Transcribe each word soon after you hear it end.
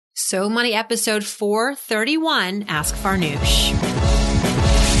So Money episode 431, Ask Farnoosh.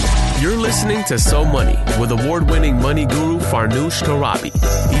 You're listening to So Money with award-winning money guru Farnoosh Torabi.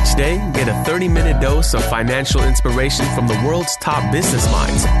 Each day, get a 30-minute dose of financial inspiration from the world's top business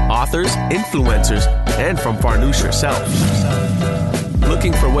minds, authors, influencers, and from Farnoosh herself.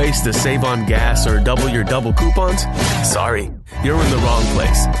 Looking for ways to save on gas or double your double coupons? Sorry, you're in the wrong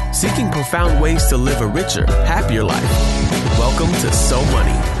place. Seeking profound ways to live a richer, happier life. Welcome to So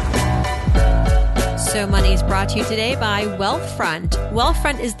Money. So Money is brought to you today by Wealthfront.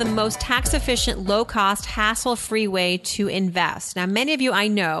 Wealthfront is the most tax-efficient, low-cost, hassle-free way to invest. Now, many of you I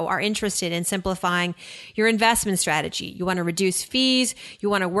know are interested in simplifying your investment strategy. You want to reduce fees. You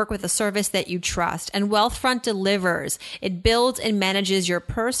want to work with a service that you trust. And Wealthfront delivers. It builds and manages your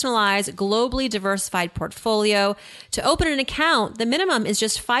personalized, globally diversified portfolio. To open an account, the minimum is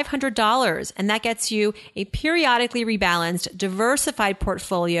just $500, and that gets you a periodically rebalanced, diversified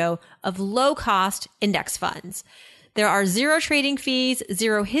portfolio of low-cost index funds. There are zero trading fees,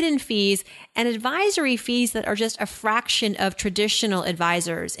 zero hidden fees, and advisory fees that are just a fraction of traditional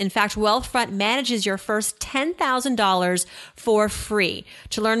advisors. In fact, Wealthfront manages your first $10,000 for free.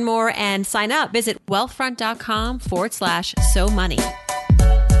 To learn more and sign up, visit wealthfront.com/so money.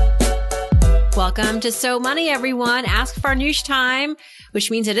 Welcome to So Money, everyone. Ask Farnoosh time,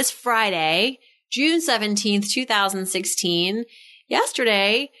 which means it is Friday, June 17th, 2016.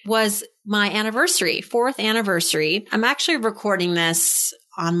 Yesterday was my anniversary, 4th anniversary. I'm actually recording this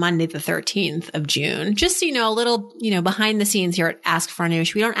on Monday, the 13th of June. Just so you know, a little, behind the scenes here at Ask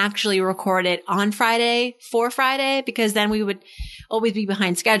Farnoosh. We don't actually record it on Friday for Friday because then we would always be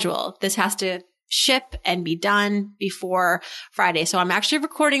behind schedule. This has to ship and be done before Friday. So I'm actually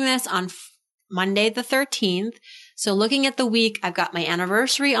recording this on Monday, the 13th. So looking at the week, I've got my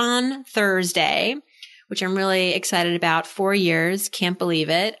anniversary on Thursday, which I'm really excited about. 4 years. Can't believe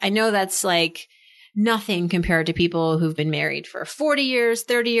it. I know that's like nothing compared to people who've been married for 40 years,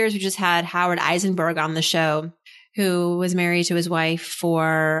 30 years. We just had Howard Eisenberg on the show, who was married to his wife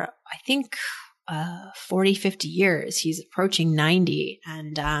for, I think, 40, 50 years. He's approaching 90.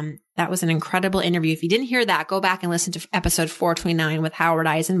 And that was an incredible interview. If you didn't hear that, go back and listen to episode 429 with Howard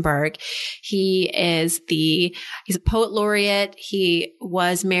Eisenberg. He's a poet laureate. He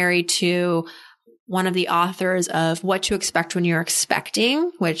was married to one of the authors of What to Expect When You're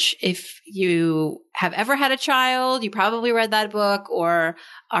Expecting, which if you have ever had a child, you probably read that book or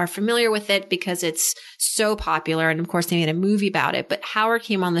are familiar with it because it's so popular. And of course, they made a movie about it. But Howard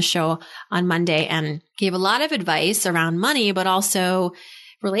came on the show on Monday and gave a lot of advice around money, but also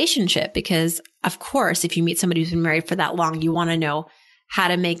relationship. Because of course, if you meet somebody who's been married for that long, you want to know how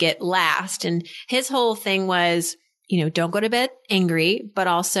to make it last. And his whole thing was, don't go to bed angry, but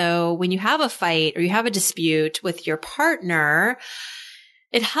also when you have a fight or you have a dispute with your partner,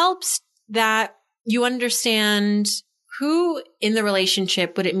 it helps that you understand who in the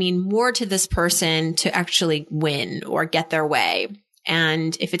relationship would it mean more to this person to actually win or get their way.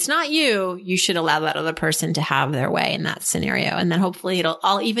 And if it's not you, you should allow that other person to have their way in that scenario. And then hopefully it'll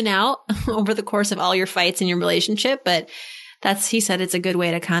all even out over the course of all your fights in your relationship. But he said it's a good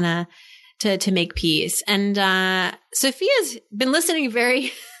way to kind of to make peace. And Sophia's been listening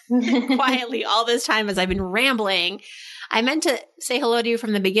very quietly all this time as I've been rambling. I meant to say hello to you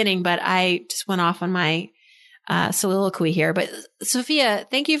from the beginning, but I just went off on my soliloquy here. But Sophia,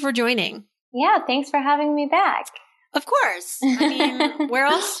 thank you for joining. Yeah, thanks for having me back. Of course. I mean, where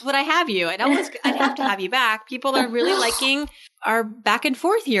else would I have you? I'd have to have you back. People are really liking our back and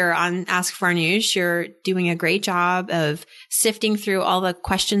forth here on Ask Farnoosh. You're doing a great job of sifting through all the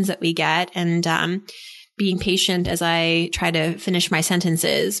questions that we get and being patient as I try to finish my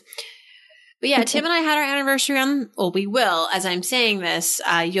sentences. But yeah, Tim and I had our anniversary we will. As I'm saying this,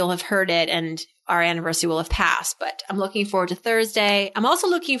 you'll have heard it and our anniversary will have passed, but I'm looking forward to Thursday. I'm also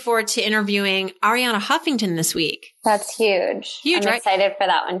looking forward to interviewing Arianna Huffington this week. That's huge. Huge, I'm right? excited for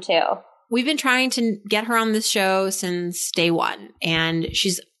that one too. We've been trying to get her on this show since day one, and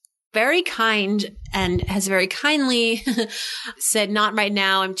she's very kind and has very kindly said, not right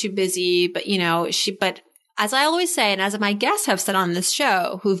now, I'm too busy, but but as I always say, and as my guests have said on this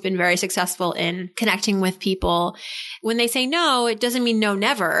show, who've been very successful in connecting with people, when they say no, it doesn't mean no,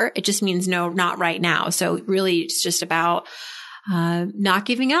 never. It just means no, not right now. So really it's just about not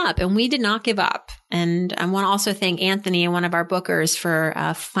giving up. And we did not give up. And I want to also thank Anthony, one of our bookers, for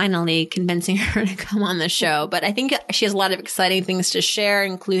finally convincing her to come on the show. But I think she has a lot of exciting things to share,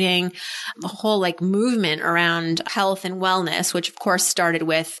 including a whole movement around health and wellness, which of course started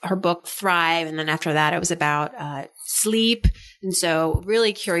with her book Thrive. And then after that, it was about sleep. And so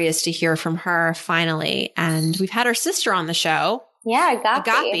really curious to hear from her finally. And we've had her sister on the show, Yeah,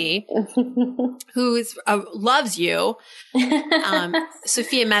 Agape, who loves you.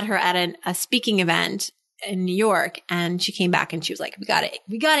 Sophia met her at a speaking event in New York, and she came back and she was like, we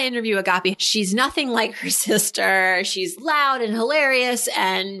gotta interview Agape. She's nothing like her sister. She's loud and hilarious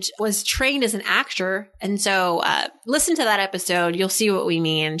and was trained as an actor. And so, listen to that episode. You'll see what we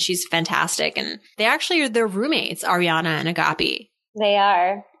mean. She's fantastic. And they're roommates, Ariana and Agape. They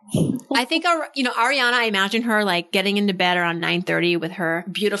are. I think, Ariana, I imagine her like getting into bed around 9:30 with her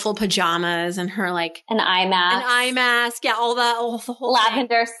beautiful pajamas and her like an eye mask. Yeah, all the whole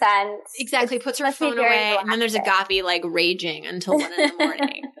lavender scent. Exactly. Puts her phone away. And then there's Agape like raging until 1 a.m.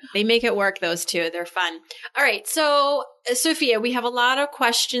 They make it work, those two. They're fun. All right. So Sophia, we have a lot of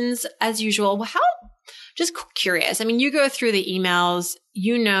questions as usual. Just curious. I mean, you go through the emails,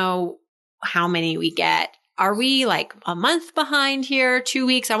 you know how many we get. Are we like a month behind here, 2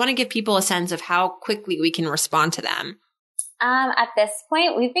 weeks? I want to give people a sense of how quickly we can respond to them. At this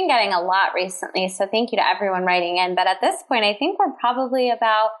point, we've been getting a lot recently, so thank you to everyone writing in. But at this point, I think we're probably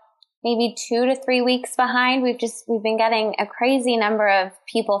about maybe 2 to 3 weeks behind. We've been getting a crazy number of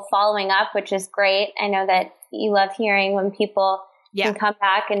people following up, which is great. I know that you love hearing when people can come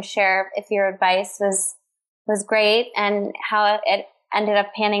back and share if your advice was great and how it ended up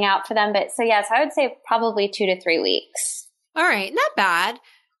panning out for them. But so yes, I would say probably 2 to 3 weeks. All right. Not bad.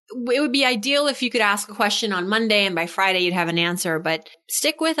 It would be ideal if you could ask a question on Monday and by Friday you'd have an answer, but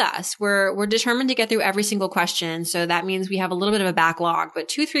stick with us. We're determined to get through every single question. So that means we have a little bit of a backlog, but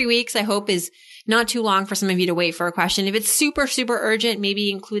 2-3 weeks, I hope, is not too long for some of you to wait for a question. If it's super, super urgent,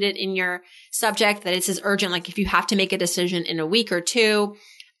 maybe include it in your subject that it says urgent. Like if you have to make a decision in a week or two,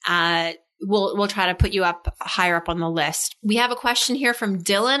 we'll try to put you up higher up on the list. We have a question here from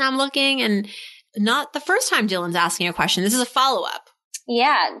Dylan. I'm looking, and not the first time Dylan's asking a question. This is a follow-up.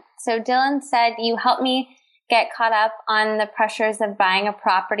 Yeah. So Dylan said, you helped me get caught up on the pressures of buying a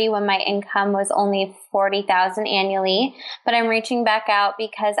property when my income was only $40,000 annually, but I'm reaching back out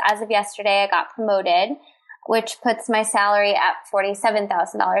because as of yesterday, I got promoted, which puts my salary at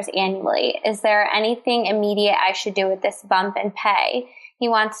 $47,000 annually. Is there anything immediate I should do with this bump in pay? He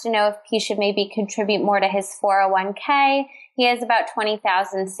wants to know if he should maybe contribute more to his 401k. He has about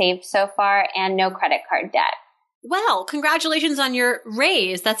 $20,000 saved so far and no credit card debt. Well, congratulations on your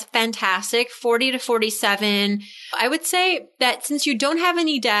raise. That's fantastic. 40 to 47. I would say that since you don't have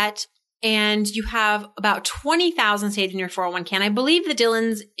any debt and you have about 20,000 saved in your 401k, and I believe that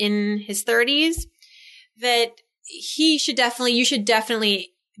Dylan's in his 30s, that you should definitely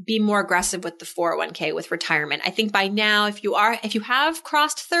be more aggressive with the 401k with retirement. I think by now, if you have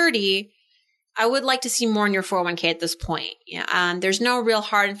crossed 30, I would like to see more in your 401k at this point. Yeah, there's no real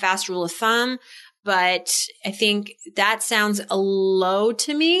hard and fast rule of thumb, but I think that sounds low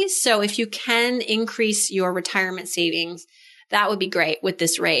to me. So if you can increase your retirement savings, that would be great with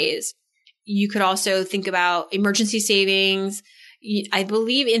this raise. You could also think about emergency savings. I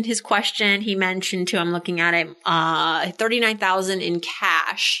believe in his question, he mentioned too, I'm looking at it, $39,000 in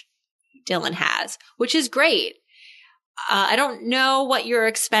cash Dylan has, which is great. I don't know what your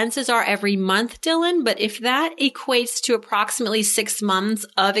expenses are every month, Dylan, but if that equates to approximately 6 months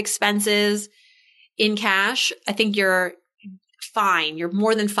of expenses in cash, I think you're fine. You're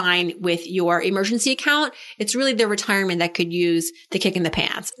more than fine with your emergency account. It's really the retirement that could use the kick in the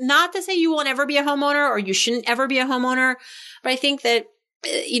pants. Not to say you will never be a homeowner or you shouldn't ever be a homeowner, but I think that,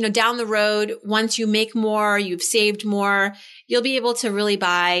 down the road, once you make more, you've saved more, you'll be able to really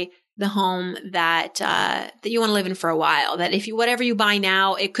buy the home that you want to live in for a while. That whatever you buy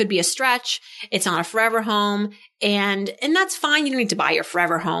now, it could be a stretch. It's not a forever home. And that's fine. You don't need to buy your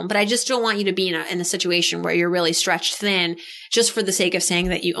forever home, but I just don't want you to be in a situation where you're really stretched thin just for the sake of saying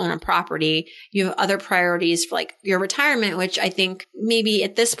that you own a property. You have other priorities for like your retirement, which I think maybe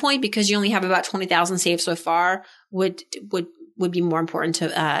at this point, because you only have about 20,000 saved so far, would be more important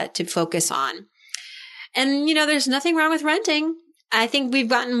to focus on. And, there's nothing wrong with renting. I think we've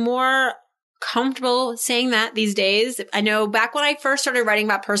gotten more comfortable saying that these days. I know back when I first started writing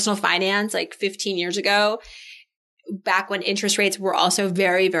about personal finance, like 15 years ago, back when interest rates were also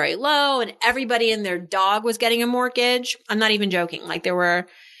very, very low and everybody and their dog was getting a mortgage. I'm not even joking. Like there were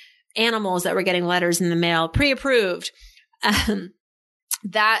animals that were getting letters in the mail, pre-approved.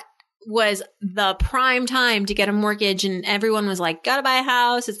 That was the prime time to get a mortgage. And everyone was like, gotta buy a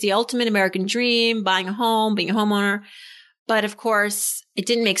house. It's the ultimate American dream, buying a home, being a homeowner. But of course, it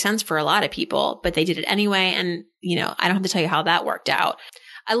didn't make sense for a lot of people, but they did it anyway. And, I don't have to tell you how that worked out.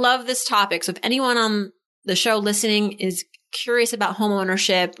 I love this topic. So if anyone on the show listening is curious about home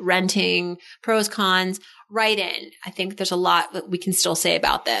ownership, renting, pros, cons, write in. I think there's a lot that we can still say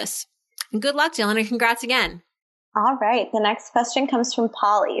about this. And good luck, Dylan, and congrats again. All right. The next question comes from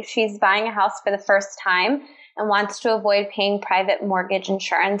Polly. She's buying a house for the first time and wants to avoid paying private mortgage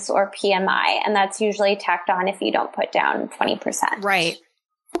insurance or PMI. And that's usually tacked on if you don't put down 20%. Right.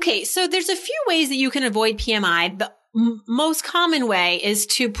 Okay. So there's a few ways that you can avoid PMI. The most common way is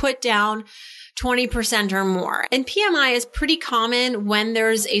to put down 20% or more. And PMI is pretty common when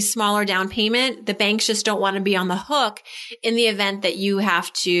there's a smaller down payment. The banks just don't want to be on the hook in the event that you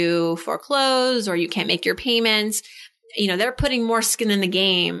have to foreclose or you can't make your payments. They're putting more skin in the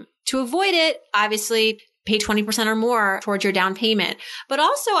game. To avoid it, obviously, pay 20% or more towards your down payment. But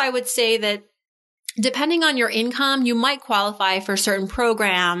also, I would say that depending on your income, you might qualify for certain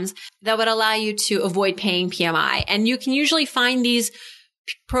programs that would allow you to avoid paying PMI. And you can usually find these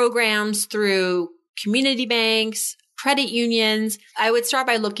programs through community banks, credit unions. I would start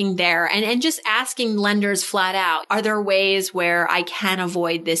by looking there and just asking lenders flat out, are there ways where I can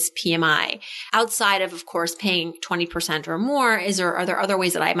avoid this PMI? Outside of course, paying 20% or more, are there other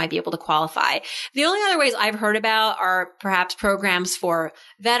ways that I might be able to qualify? The only other ways I've heard about are perhaps programs for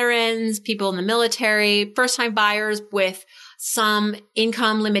veterans, people in the military, first-time buyers with some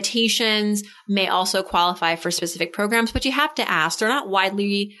income limitations may also qualify for specific programs, but you have to ask. They're not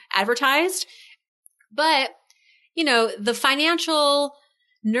widely advertised. But, the financial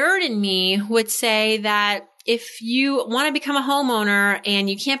nerd in me would say that if you want to become a homeowner and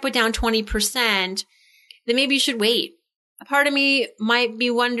you can't put down 20%, then maybe you should wait. A part of me might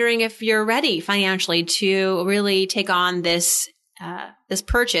be wondering if you're ready financially to really take on this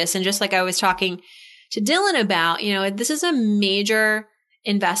purchase. And just like I was talking to Dylan about, this is a major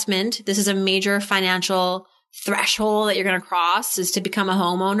investment. This is a major financial threshold that you're going to cross is to become a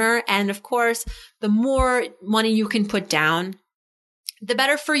homeowner. And of course, the more money you can put down, the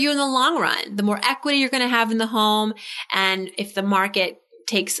better for you in the long run, the more equity you're going to have in the home. And if the market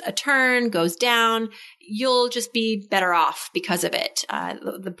takes a turn, goes down, you'll just be better off because of it.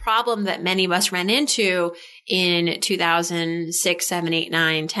 The problem that many of us ran into in 2006, 7, 8,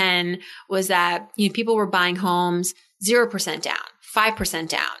 9, 10 was that people were buying homes 0% down, 5%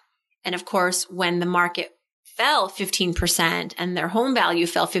 down. And of course, when the market fell 15% and their home value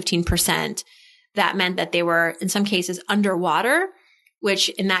fell 15%, that meant that they were in some cases underwater, which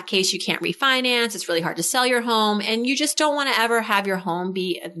in that case, you can't refinance. It's really hard to sell your home. And you just don't want to ever have your home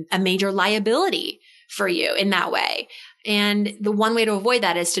be a major liability for you in that way. And the one way to avoid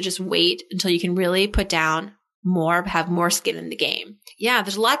that is to just wait until you can really put down more, have more skin in the game. Yeah,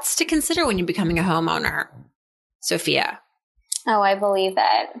 there's lots to consider when you're becoming a homeowner. Sophia. Oh, I believe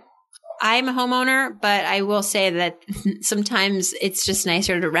it. I'm a homeowner, but I will say that sometimes it's just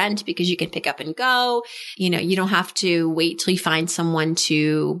nicer to rent because you can pick up and go. You don't have to wait till you find someone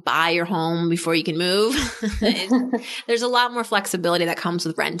to buy your home before you can move. There's a lot more flexibility that comes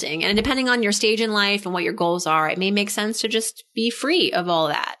with renting. And depending on your stage in life and what your goals are, it may make sense to just be free of all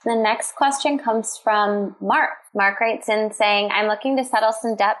that. The next question comes from Mark. Mark writes in saying, I'm looking to settle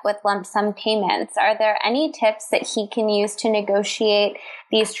some debt with lump sum payments. Are there any tips that he can use to negotiate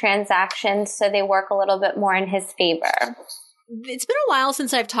these transactions so they work a little bit more in his favor? It's been a while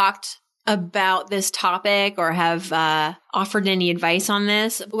since I've talked about this topic or have offered any advice on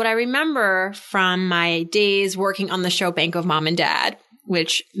this. What I remember from my days working on the show Bank of Mom and Dad,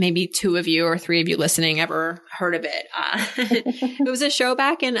 which maybe 2 of you or 3 of you listening ever heard of it. It was a show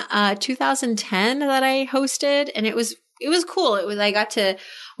back in 2010 that I hosted, and it was cool. I got to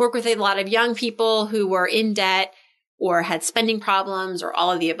work with a lot of young people who were in debt or had spending problems or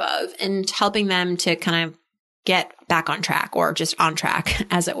all of the above, and helping them to kind of get back on track or just on track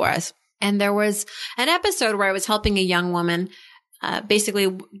as it was. And there was an episode where I was helping a young woman basically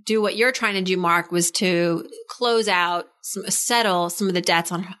do what you're trying to do, Mark, was to close out, settle some of the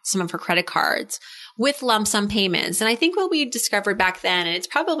debts on some of her credit cards with lump sum payments. And I think what we discovered back then, and it's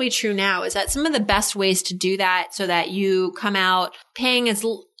probably true now, is that some of the best ways to do that so that you come out paying as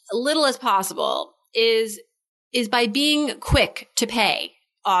little as possible is by being quick to pay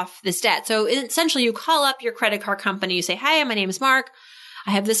off this debt. So essentially you call up your credit card company, you say, hi, my name is Mark.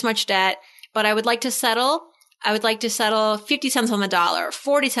 I have this much debt, but I would like to settle 50 cents on the dollar,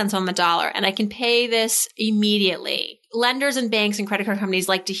 40 cents on the dollar, and I can pay this immediately. Lenders and banks and credit card companies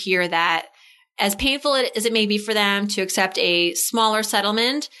like to hear that. As painful as it may be for them to accept a smaller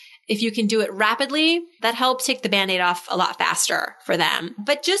settlement, if you can do it rapidly, that helps take the Band-Aid off a lot faster for them.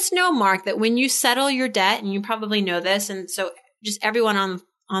 But just know, Mark, that when you settle your debt, and you probably know this, and so just everyone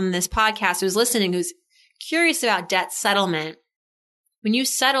on this podcast who's listening who's curious about debt settlement, when you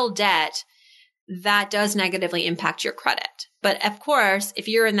settle debt, that does negatively impact your credit. But of course, if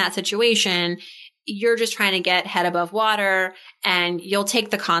you're in that situation, you're just trying to get head above water and you'll take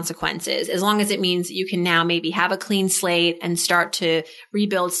the consequences as long as it means you can now maybe have a clean slate and start to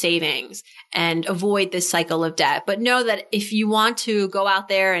rebuild savings and avoid this cycle of debt. But know that if you want to go out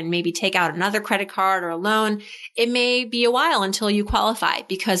there and maybe take out another credit card or a loan, it may be a while until you qualify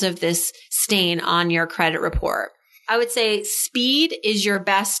because of this stain on your credit report. I would say speed is your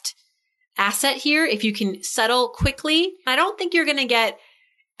best asset here. If you can settle quickly, I don't think you're going to get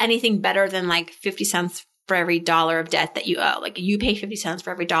anything better than like 50 cents for every dollar of debt that you owe. Like you pay 50 cents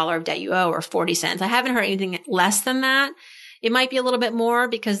for every dollar of debt you owe or 40 cents. I haven't heard anything less than that. It might be a little bit more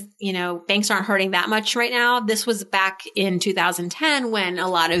because, banks aren't hurting that much right now. This was back in 2010 when a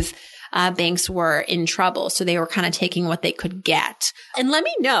lot of banks were in trouble. So they were kind of taking what they could get. And let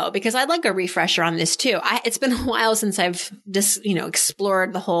me know, because I'd like a refresher on this too. It's been a while since I've just,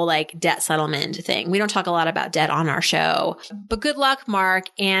 explored the whole like debt settlement thing. We don't talk a lot about debt on our show, but good luck, Mark.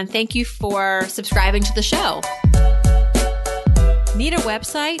 And thank you for subscribing to the show. Need a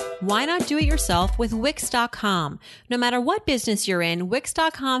website? Why not do it yourself with Wix.com? No matter what business you're in,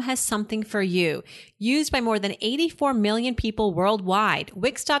 Wix.com has something for you. Used by more than 84 million people worldwide,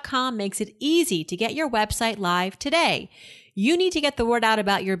 Wix.com makes it easy to get your website live today. You need to get the word out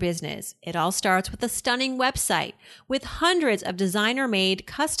about your business. It all starts with a stunning website with hundreds of designer-made,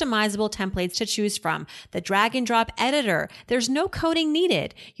 customizable templates to choose from. The drag and drop editor. There's no coding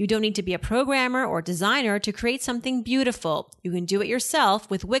needed. You don't need to be a programmer or designer to create something beautiful. You can do it yourself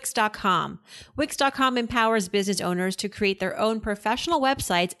with Wix.com. Wix.com empowers business owners to create their own professional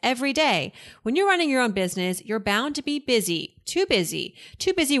websites every day. When you're running your own business, you're bound to be busy. Too busy.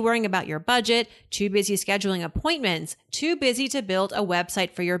 Too busy worrying about your budget. Too busy scheduling appointments. Too busy to build a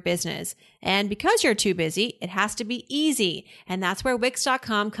website for your business. And because you're too busy, it has to be easy. And that's where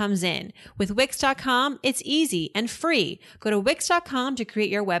Wix.com comes in. With Wix.com, it's easy and free. Go to Wix.com to create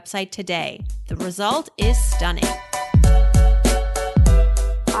your website today. The result is stunning.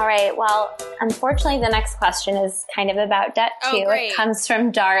 All right. Well, unfortunately, the next question is kind of about debt too. Oh, great. It comes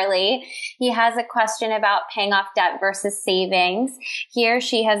from Darley. He has a question about paying off debt versus savings. Here,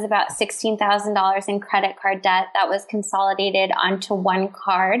 she has about $16,000 in credit card debt that was consolidated onto one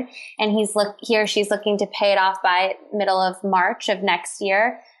card, and she's looking to pay it off by middle of March of next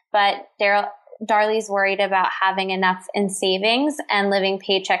year. But Darley's worried about having enough in savings and living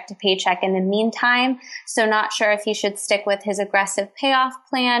paycheck to paycheck in the meantime. So not sure if he should stick with his aggressive payoff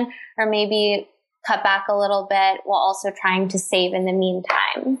plan or maybe cut back a little bit while also trying to save in the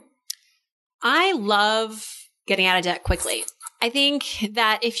meantime. I love getting out of debt quickly. I think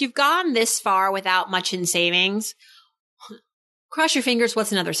that if you've gone this far without much in savings, cross your fingers,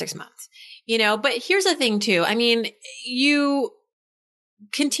 what's another 6 months? But here's the thing too. I mean, you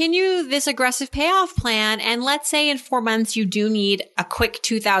continue this aggressive payoff plan. And let's say in 4 months, you do need a quick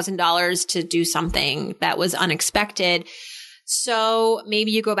 $2,000 to do something that was unexpected. So maybe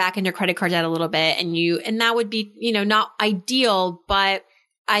you go back into credit card debt a little bit and that would be, not ideal. But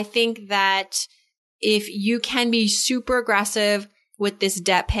I think that if you can be super aggressive with this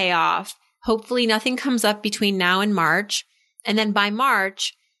debt payoff, hopefully nothing comes up between now and March. And then by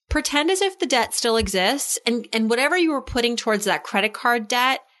March, pretend as if the debt still exists and whatever you were putting towards that credit card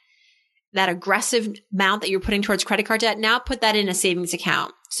debt, that aggressive amount that you're putting towards credit card debt, now put that in a savings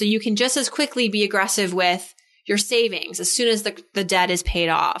account. So you can just as quickly be aggressive with your savings as soon as the debt is paid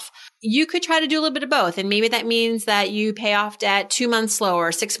off. You could try to do a little bit of both. And maybe that means that you pay off debt 2 months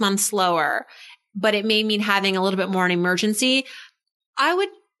slower, 6 months slower, but it may mean having a little bit more in emergency. I would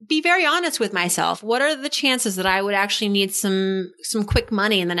be very honest with myself. What are the chances that I would actually need some quick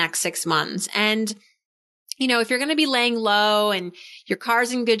money in the next 6 months? And, if you're going to be laying low and your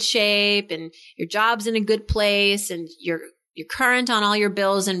car's in good shape and your job's in a good place and you're current on all your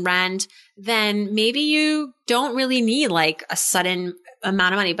bills and rent, then maybe you don't really need like a sudden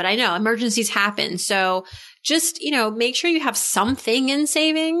amount of money. But I know emergencies happen. So just, make sure you have something in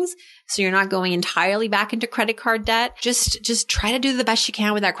savings so you're not going entirely back into credit card debt. Just try to do the best you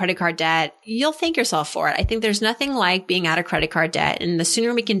can with that credit card debt. You'll thank yourself for it. I think there's nothing like being out of credit card debt. And the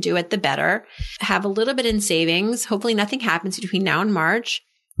sooner we can do it, the better. Have a little bit in savings. Hopefully nothing happens between now and March.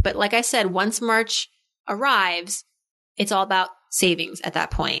 But like I said, once March arrives, it's all about savings at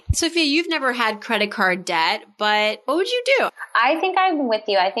that point. Sophia, you've never had credit card debt, but what would you do? I think I'm with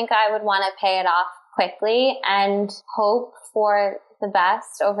you. I think I would want to pay it off quickly and hope for the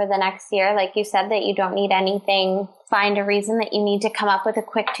best over the next year. Like you said, that you don't need anything. Find a reason that you need to come up with a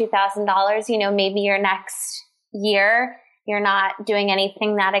quick $2,000. Maybe your next year, you're not doing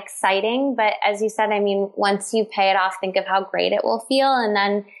anything that exciting. But as you said, once you pay it off, think of how great it will feel. And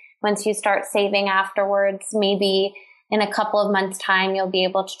then once you start saving afterwards, maybe in a couple of months' time, you'll be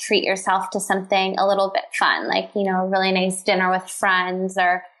able to treat yourself to something a little bit fun, like, a really nice dinner with friends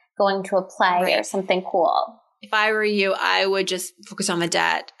or going to a play or something cool. If I were you, I would just focus on the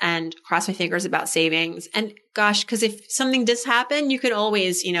debt and cross my fingers about savings. And gosh, because if something does happen, you could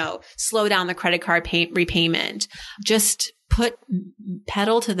always, slow down the credit card repayment. Just put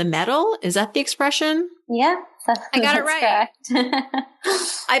pedal to the metal. Is that the expression? Yeah. I got it right.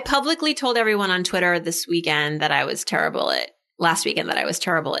 I publicly told everyone on Twitter last weekend that I was terrible at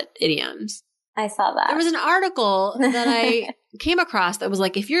idioms. I saw that. There was an article that I came across that was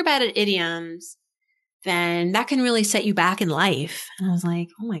like, if you're bad at idioms, then that can really set you back in life. And I was like,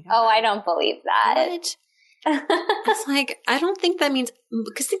 oh my God. Oh, I don't believe that. What? It's like, I don't think that means,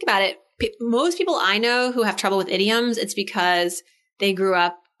 because think about it. Most people I know who have trouble with idioms, it's because they grew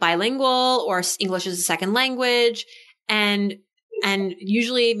up bilingual or English is a second language. And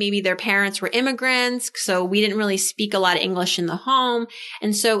usually maybe their parents were immigrants. So we didn't really speak a lot of English in the home.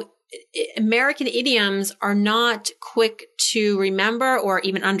 And so American idioms are not quick to remember or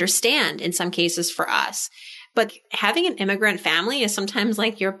even understand in some cases for us. But having an immigrant family is sometimes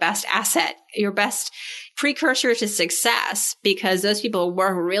like your best asset, your best precursor to success, because those people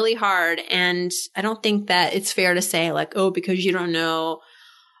work really hard. And I don't think that it's fair to say like, oh, because you don't know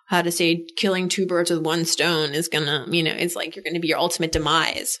how to say killing two birds with one stone is gonna, it's like you're going to be your ultimate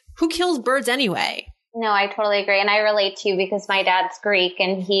demise. Who kills birds anyway? No, I totally agree. And I relate to you because my dad's Greek,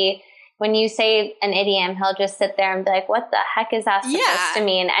 and when you say an idiom, he'll just sit there and be like, what the heck is that supposed to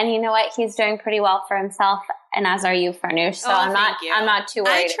mean? And you know what? He's doing pretty well for himself. And as are you, Farnoosh. So I'm not too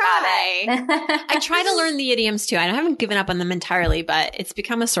worried about it. I try to learn the idioms too. I haven't given up on them entirely, but it's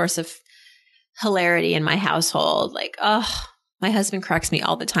become a source of hilarity in my household. Like, my husband corrects me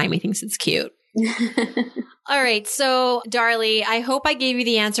all the time. He thinks it's cute. All right. So, Darlie, I hope I gave you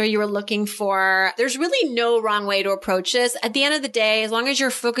the answer you were looking for. There's really no wrong way to approach this. At the end of the day, as long as you're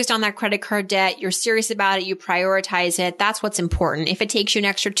focused on that credit card debt, you're serious about it, you prioritize it, that's what's important. If it takes you an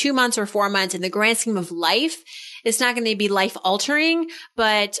extra 2 months or 4 months in the grand scheme of life, it's not going to be life altering,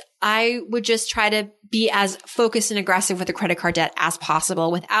 but I would just try to be as focused and aggressive with the credit card debt as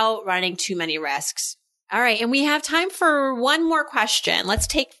possible without running too many risks. All right. And we have time for one more question. Let's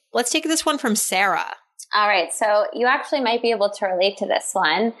take this one from Sarah. All right. So you actually might be able to relate to this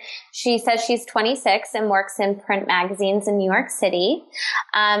one. She says she's 26 and works in print magazines in New York City.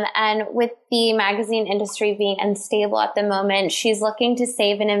 And with the magazine industry being unstable at the moment, she's looking to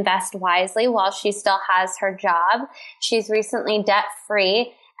save and invest wisely while she still has her job. She's recently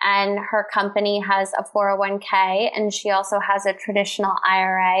debt-free, and her company has a 401k, and she also has a traditional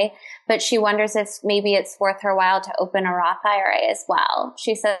IRA, but she wonders if maybe it's worth her while to open a Roth IRA as well.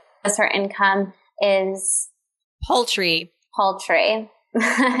 She says her income is paltry.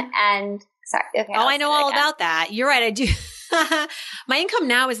 And sorry. Okay, I know all about that. You're right. I do. My income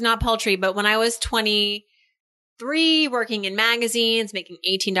now is not paltry, but when I was 23, working in magazines, making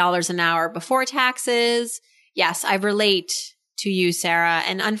 $18 an hour before taxes, yes, I relate to you, Sarah.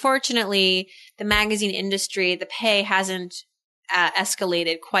 And unfortunately, the magazine industry, the pay hasn't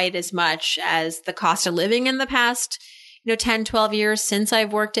escalated quite as much as the cost of living in the past, 10, 12 years since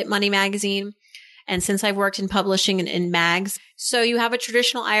I've worked at Money Magazine. And since I've worked in publishing and in mags. So you have a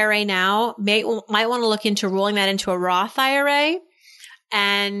traditional IRA now, might want to look into rolling that into a Roth IRA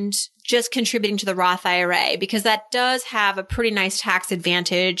and just contributing to the Roth IRA, because that does have a pretty nice tax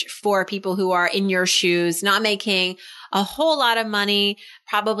advantage for people who are in your shoes, not making a whole lot of money,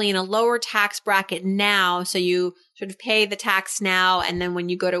 probably in a lower tax bracket now. So you sort of pay the tax now. And then when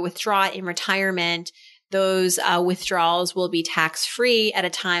you go to withdraw in retirement, those withdrawals will be tax-free at a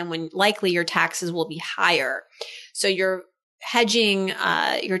time when likely your taxes will be higher. So you're hedging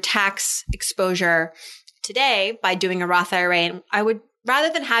your tax exposure today by doing a Roth IRA. And I would,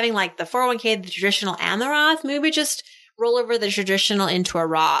 rather than having like the 401k, the traditional and the Roth, maybe just roll over the traditional into a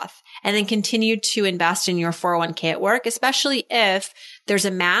Roth and then continue to invest in your 401k at work, especially if there's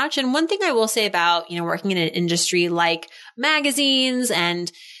a match. And one thing I will say about, working in an industry like magazines and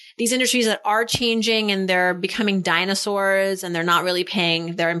these industries that are changing and they're becoming dinosaurs and they're not really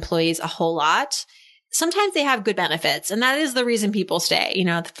paying their employees a whole lot, sometimes they have good benefits. And that is the reason people stay,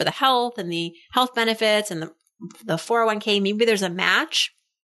 for the health and the health benefits and the 401k. Maybe there's a match.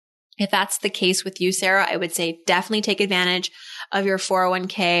 If that's the case with you, Sarah, I would say definitely take advantage of your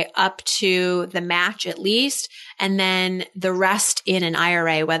 401k up to the match at least, and then the rest in an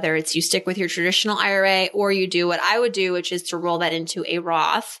IRA, whether it's you stick with your traditional IRA or you do what I would do, which is to roll that into a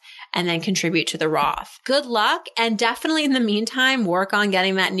Roth and then contribute to the Roth. Good luck. And definitely in the meantime, work on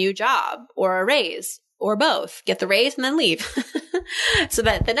getting that new job or a raise or both. Get the raise and then leave. So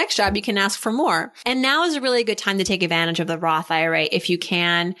that the next job you can ask for more. And now is a really good time to take advantage of the Roth IRA if you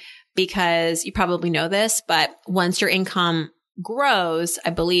can, because you probably know this, but once your income grows, I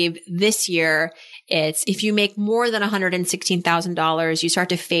believe this year, it's if you make more than $116,000, you start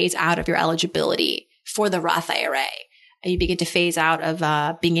to phase out of your eligibility for the Roth IRA. You begin to phase out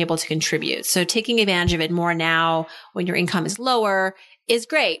of being able to contribute. So taking advantage of it more now when your income is lower is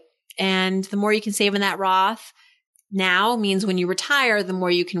great. And the more you can save in that Roth now means when you retire, the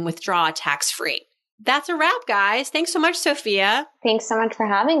more you can withdraw tax-free. That's a wrap, guys. Thanks so much, Sophia. Thanks so much for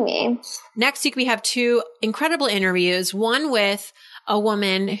having me. Next week, we have 2 incredible interviews. One with a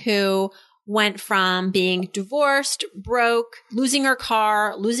woman who went from being divorced, broke, losing her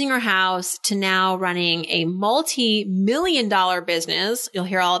car, losing her house, to now running a multi-million-dollar business. You'll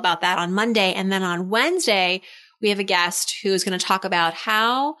hear all about that on Monday. And then on Wednesday, we have a guest who is going to talk about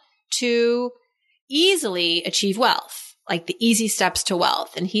how to easily achieve wealth, like the easy steps to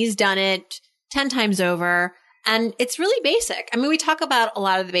wealth. And he's done it 10 times over. And it's really basic. I mean, we talk about a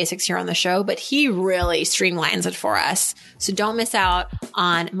lot of the basics here on the show, but he really streamlines it for us. So don't miss out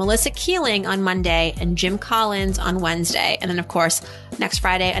on Melissa Keeling on Monday and Jim Collins on Wednesday. And then, of course, next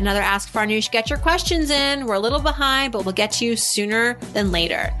Friday, another Ask Farnoosh. Get your questions in. We're a little behind, but we'll get to you sooner than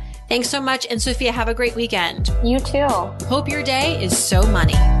later. Thanks so much. And Sophia, have a great weekend. You too. Hope your day is so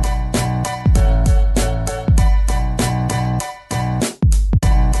money.